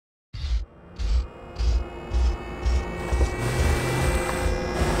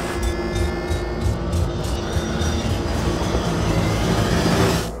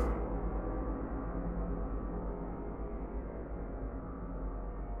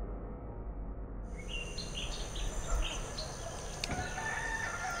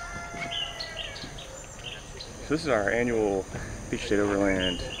So this is our annual Peach State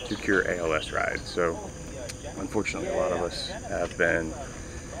Overland to Cure ALS ride. So unfortunately, a lot of us have been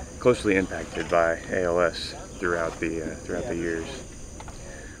closely impacted by ALS throughout the years.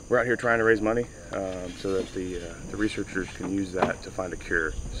 We're out here trying to raise money so that the researchers can use that to find a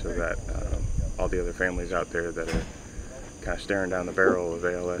cure, so that all the other families out there that are kind of staring down the barrel of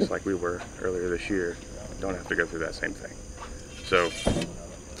ALS like we were earlier this year don't have to go through that same thing. So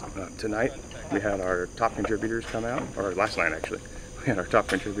tonight we had our top contributors come out, or last night actually, we had our top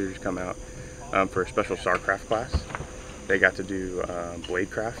contributors come out for a special SARcraft class. They got to do blade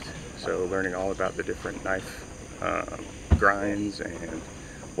craft, so learning all about the different knife grinds and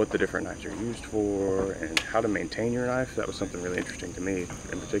what the different knives are used for and how to maintain your knife. That was something really interesting to me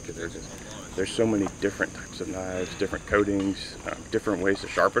in particular, because there's so many different types of knives, different coatings, different ways to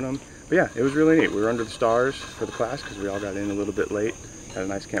sharpen them. But yeah, it was really neat. We were under the stars for the class because we all got in a little bit late. Had a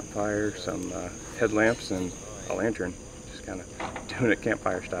nice campfire, some headlamps, and a lantern. Just kind of doing it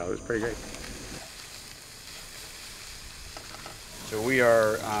campfire style. It was pretty great. So we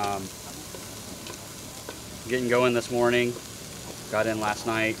are getting going this morning. Got in last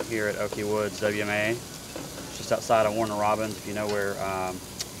night here at Oakey Woods WMA, just outside of Warner Robins. If you know where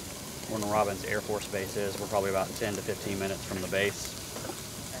Warner Robins Air Force Base is, we're probably about 10 to 15 minutes from the base.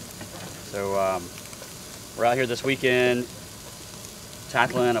 So we're out here this weekend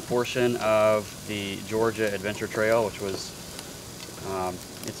tackling a portion of the Georgia Adventure Trail, which was,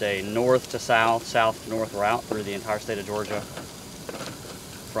 it's a north to south, south to north route through the entire state of Georgia,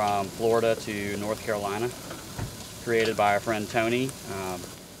 from Florida to North Carolina, created by our friend Tony.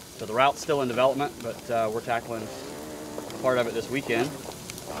 So the route's still in development, but we're tackling part of it this weekend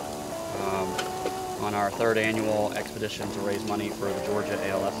on our third annual expedition to raise money for the Georgia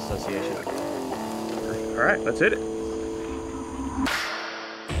ALS Association. All right, let's hit it.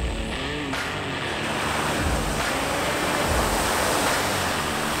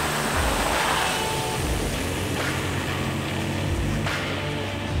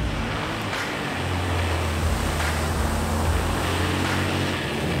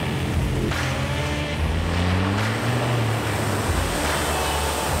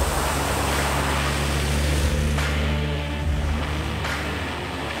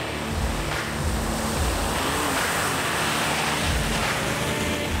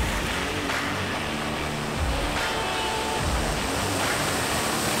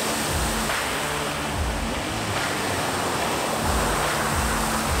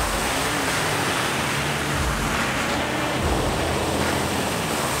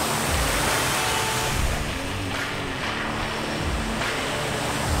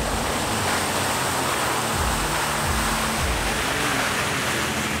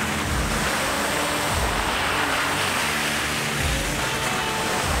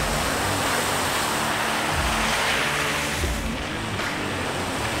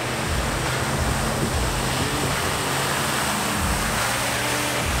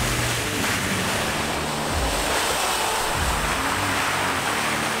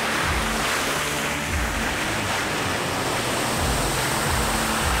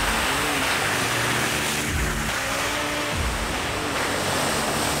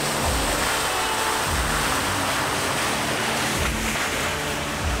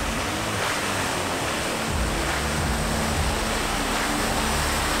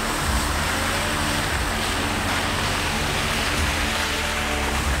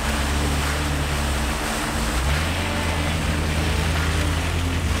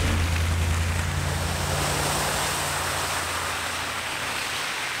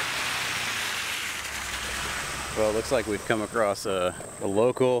 Well, it looks like we've come across a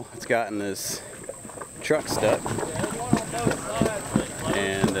local that's gotten this truck stuck,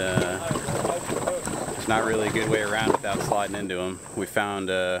 and there's not really a good way around without sliding into them. We found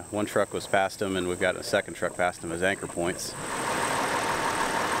one truck was past him, and we've got a second truck past him as anchor points. What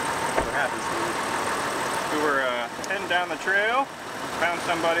happens, Steve? We were heading down the trail, found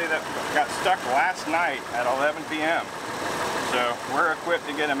somebody that got stuck last night at 11 p.m. So we're equipped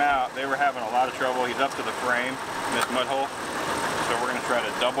to get him out. They were having a lot of trouble. He's up to the frame in this mud hole. So we're going to try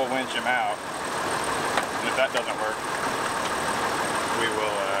to double winch him out. And if that doesn't work, we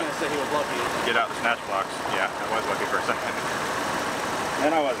will Say he was lucky. get out the snatch blocks. Yeah, I was lucky for a second.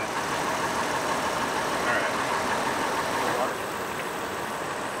 And I wasn't. All right.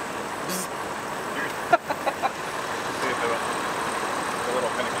 See if the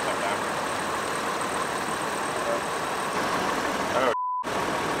little finicky come down. Oh,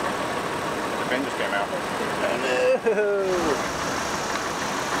 the fin just came out. No!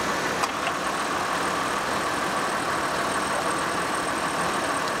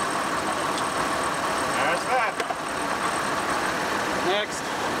 That's that.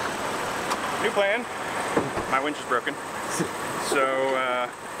 new plan. My winch is broken. So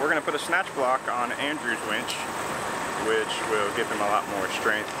we're gonna put a snatch block on Andrew's winch, which will give him a lot more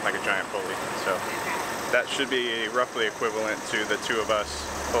strength, like a giant pulley. So that should be roughly equivalent to the two of us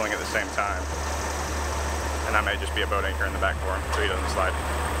pulling at the same time. And that may just be a boat anchor in the back for him so he doesn't slide.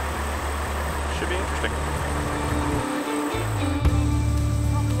 Should be interesting.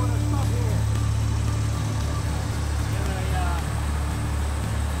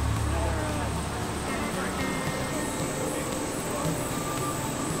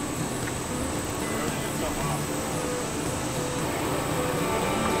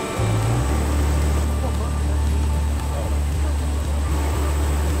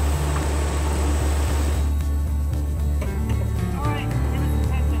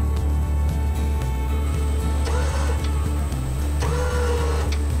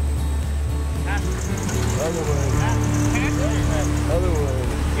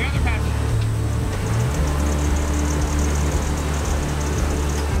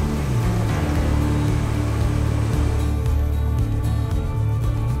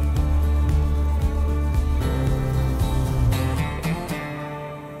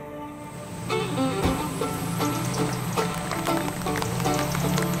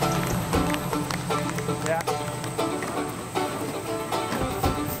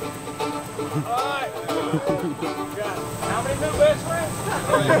 How many new best friends?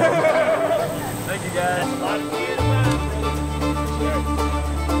 Thank you guys.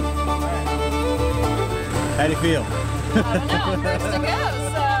 How do you feel? I don't know. First to go,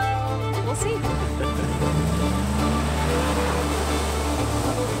 so we'll see.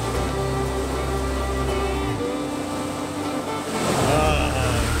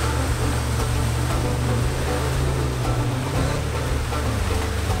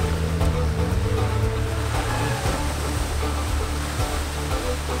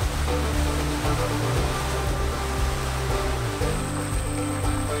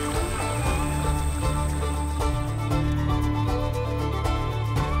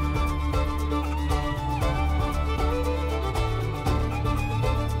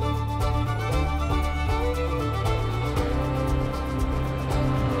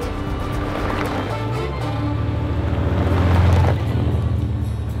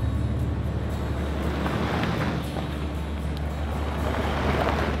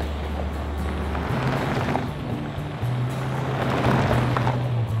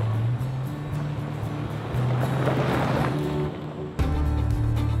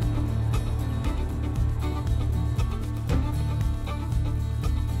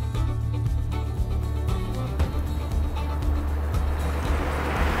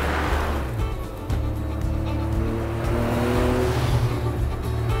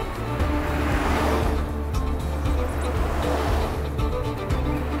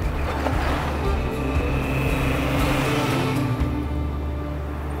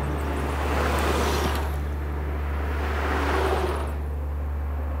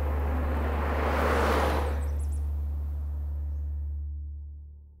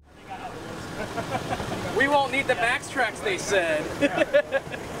 We won't need the max tracks, they said. Yeah.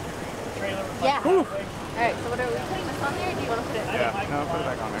 All right, so what are we putting this on there? Do you want to put it? Yeah, no, put it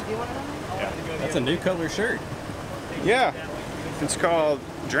back on there. Do you want it on there? Yeah. That's a new color shirt. Yeah, it's called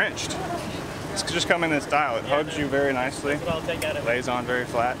Drenched. It's just come in this style. It hugs you very nicely, lays on very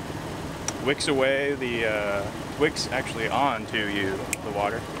flat, wicks away the, wicks actually onto you, the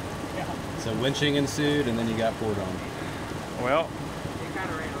water. So winching ensued and then you got poured on. Well,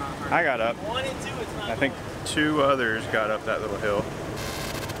 I got up. I think two others got up that little hill.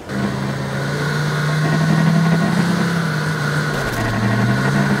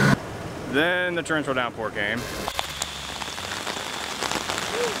 Then the torrential downpour came.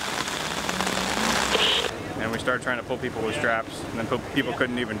 And we started trying to pull people with straps, and then people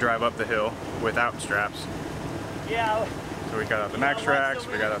couldn't even drive up the hill without straps. So we got out the max tracks,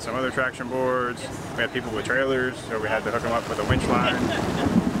 we got out some other traction boards, we had people with trailers, so we had to hook them up with a winch line.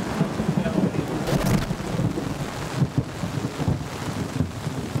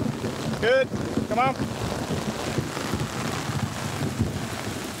 Good, come on.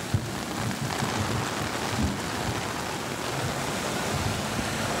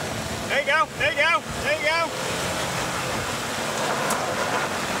 There you go, there you go, there you go.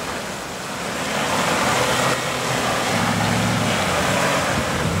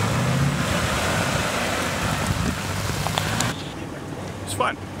 It's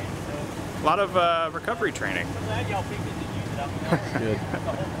fun. A lot of recovery training. Good.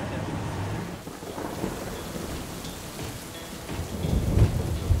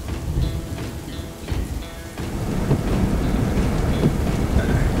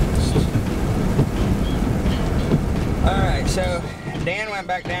 went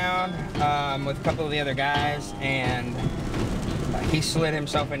back down with a couple of the other guys, and he slid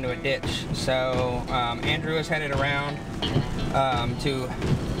himself into a ditch. So Andrew is headed around to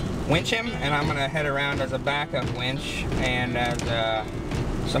winch him, and I'm gonna head around as a backup winch and as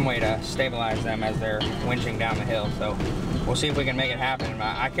some way to stabilize them as they're winching down the hill. So we'll see if we can make it happen.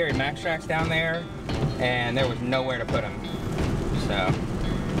 I carried max tracks down there, and there was nowhere to put them. So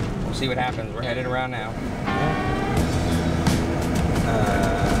we'll see what happens. We're headed around now.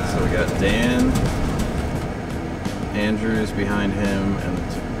 So we got Dan, Andrew's behind him, and the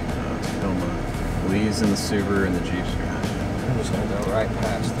Tacoma. Lee's in the Subaru, and the Jeep's behind him. I'm just gonna go right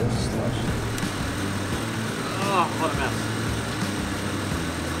past this slush. Oh, what a mess.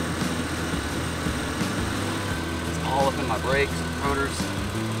 It's all up in my brakes and rotors.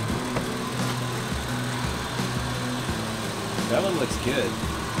 That one looks good.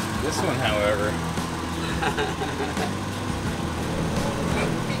 This one, however.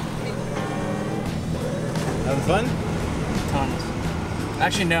 Having fun? Tons.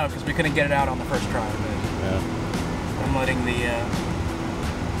 Actually, no, because we couldn't get it out on the first try. But Yeah. I'm letting the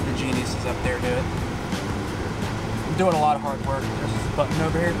geniuses up there do it. I'm doing a lot of hard work. There's this button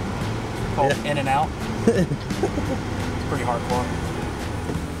over here called in and out. It's pretty hardcore.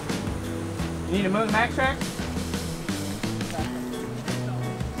 You need to move the max tracks?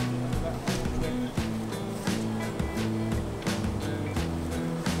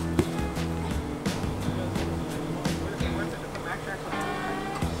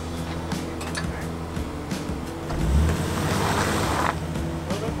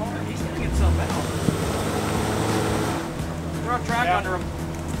 Track under him.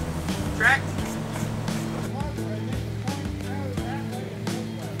 Track.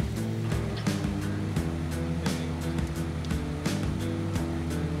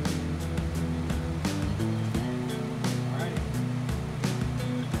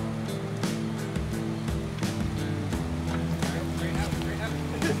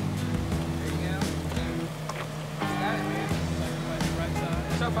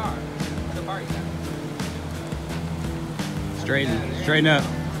 Straighten up.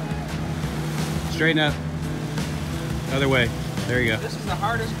 Straighten up. Other way. There you go. This is the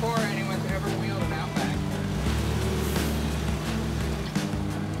hardest core anyone's ever wheeled an Outback.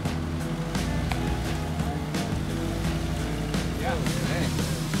 Yeah. Hey.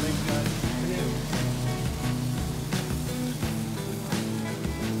 Thanks, guys.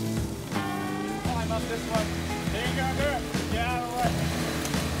 Climb up this way. There you go, do it. Get out of the way.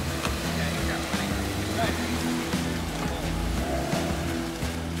 Yeah, you got it. Right.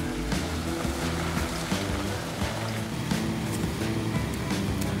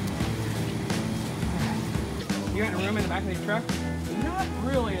 You got room in the back of the truck? Not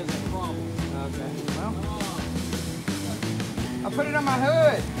really is a problem. Okay. Well, I'll put it on my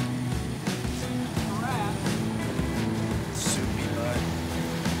hood. Soupy bud.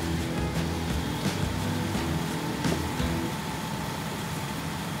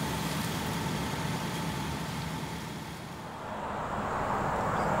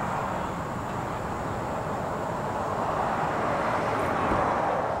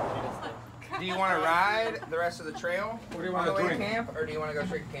 Do you want to ride the rest of the trail? What do you on want the to way drink? to camp, or do you want to go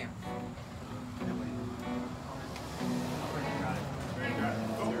straight to camp?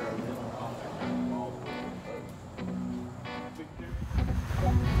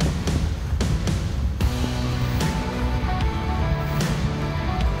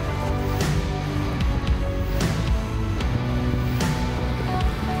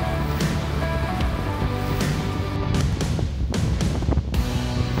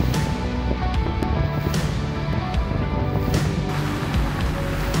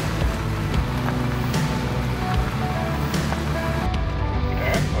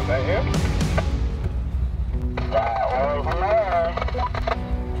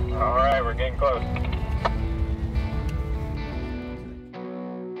 Alright, we're getting close.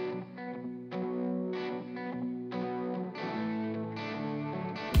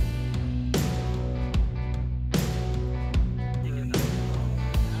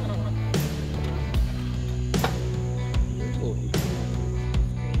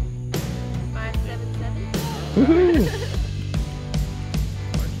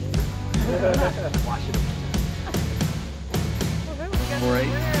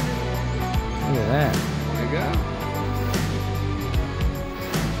 Look at that. There you go.